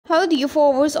Hello dear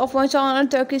followers of my channel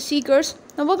Turkish Secrets,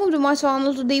 and welcome to my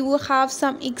channel. Today we have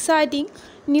some exciting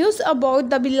news about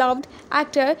the beloved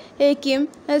actor Kim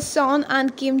Soo-hyun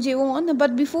and Kim Ji-woon.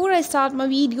 But before I start my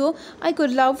video, I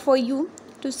could love for you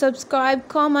to subscribe,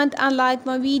 comment and like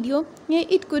my video.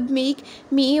 It could make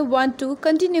me want to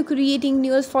continue creating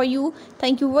news for you.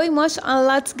 Thank you very much, and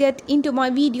let's get into my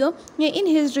video. In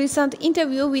his recent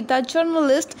interview with the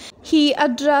journalist, he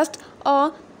addressed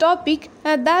a topic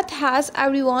that has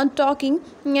everyone talking.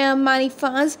 Many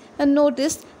fans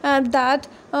noticed that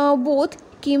both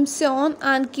Kim Soo-hyun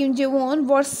and Kim Ji-woon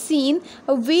were seen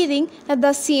wearing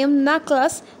the same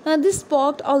necklace. This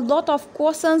sparked a lot of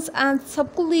questions and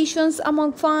speculations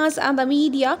among fans and the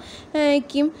media.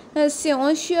 Kim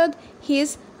Soo-hyun shared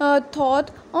his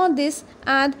thought on this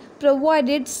and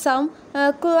provided some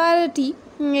clarity.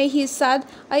 He said,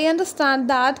 "I understand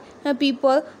that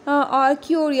people are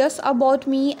curious about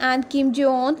me and Kim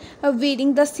Ji-woon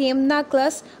wearing the same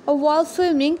necklace while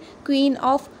filming Queen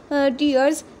of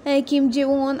Tears. Kim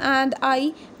Ji-woon and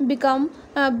I become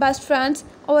best friends.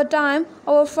 Over time,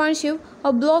 our friendship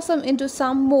blossomed into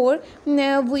some more.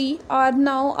 We are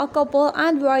now a couple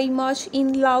and very much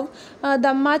in love.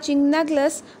 The matching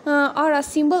necklace are a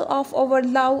symbol of our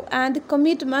love and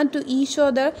commitment to each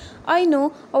other. I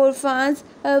know our fans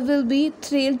will be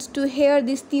thrilled to hear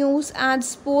this news and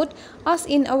support us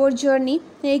in our journey."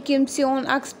 Kim Soo-hyun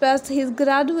expressed his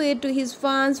gratitude to his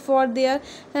fans for their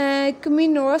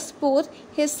continuous support.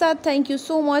 He said, "Thank you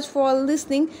so much for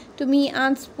listening to me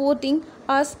and supporting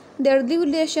us. Their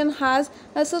revelation has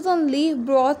certainly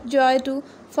brought joy to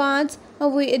fans.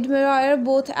 We admire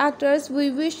both actors. We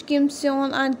wish Kim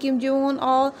Soo-hyun and Kim Ji-woon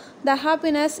all the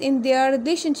happiness in their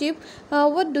relationship."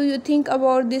 What do you think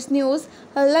about this news?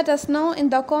 Let us know in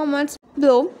the comments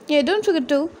below. Don't forget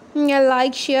to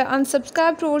like, share and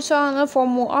subscribe to our channel for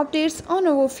more updates on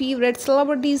our favorite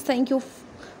celebrities. Thank you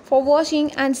for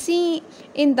watching and see you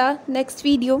in the next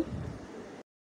video.